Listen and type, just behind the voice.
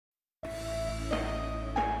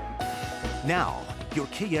Now, your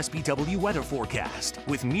KSBW weather forecast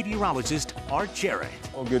with meteorologist Jarrett.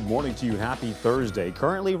 Well, good morning to you. Happy Thursday.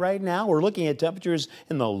 Currently, right now, we're looking at temperatures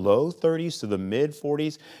in the low 30s to the mid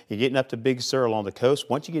 40s. You're getting up to Big Sur along the coast.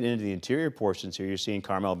 Once you get into the interior portions here, you're seeing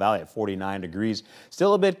Carmel Valley at 49 degrees.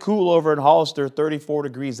 Still a bit cool over in Hollister, 34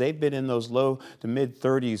 degrees. They've been in those low to mid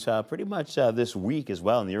 30s pretty much this week as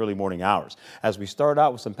well in the early morning hours. As we start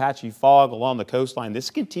out with some patchy fog along the coastline, this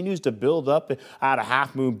continues to build up out of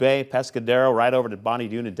Half Moon Bay, Pescadero, right over to Bonnie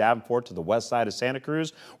Doon and Davenport to the west side of Santa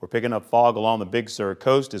Cruz. We're picking up fog along the Big Sur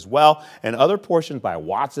coast as well, and other portions by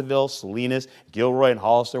Watsonville, Salinas, Gilroy, and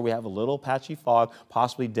Hollister. We have a little patchy fog,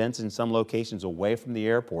 possibly dense in some locations away from the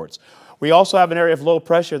airports. We also have an area of low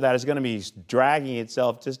pressure that is going to be dragging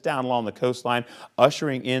itself just down along the coastline,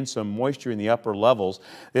 ushering in some moisture in the upper levels.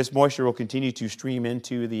 This moisture will continue to stream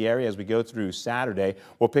into the area as we go through Saturday.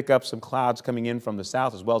 We'll pick up some clouds coming in from the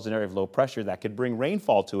south as well as an area of low pressure that could bring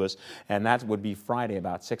rainfall to us, and that would be Friday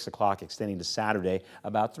about 6 o'clock, extending to Saturday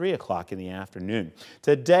about 3 o'clock in the afternoon.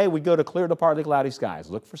 Today we go to clear to partly cloudy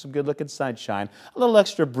skies. Look for some good looking sunshine. A little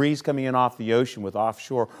extra breeze coming in off the ocean with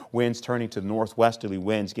offshore winds turning to northwesterly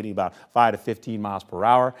winds, getting about 5 to 15 miles per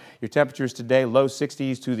hour. Your temperatures today, low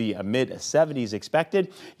 60s to the mid 70s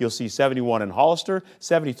expected. You'll see 71 in Hollister,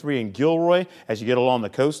 73 in Gilroy. As you get along the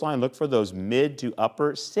coastline, look for those mid to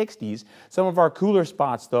upper 60s. Some of our cooler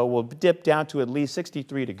spots, though, will dip down to at least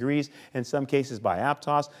 63 degrees, in some cases by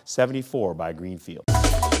Aptos, 74 by Greenfield.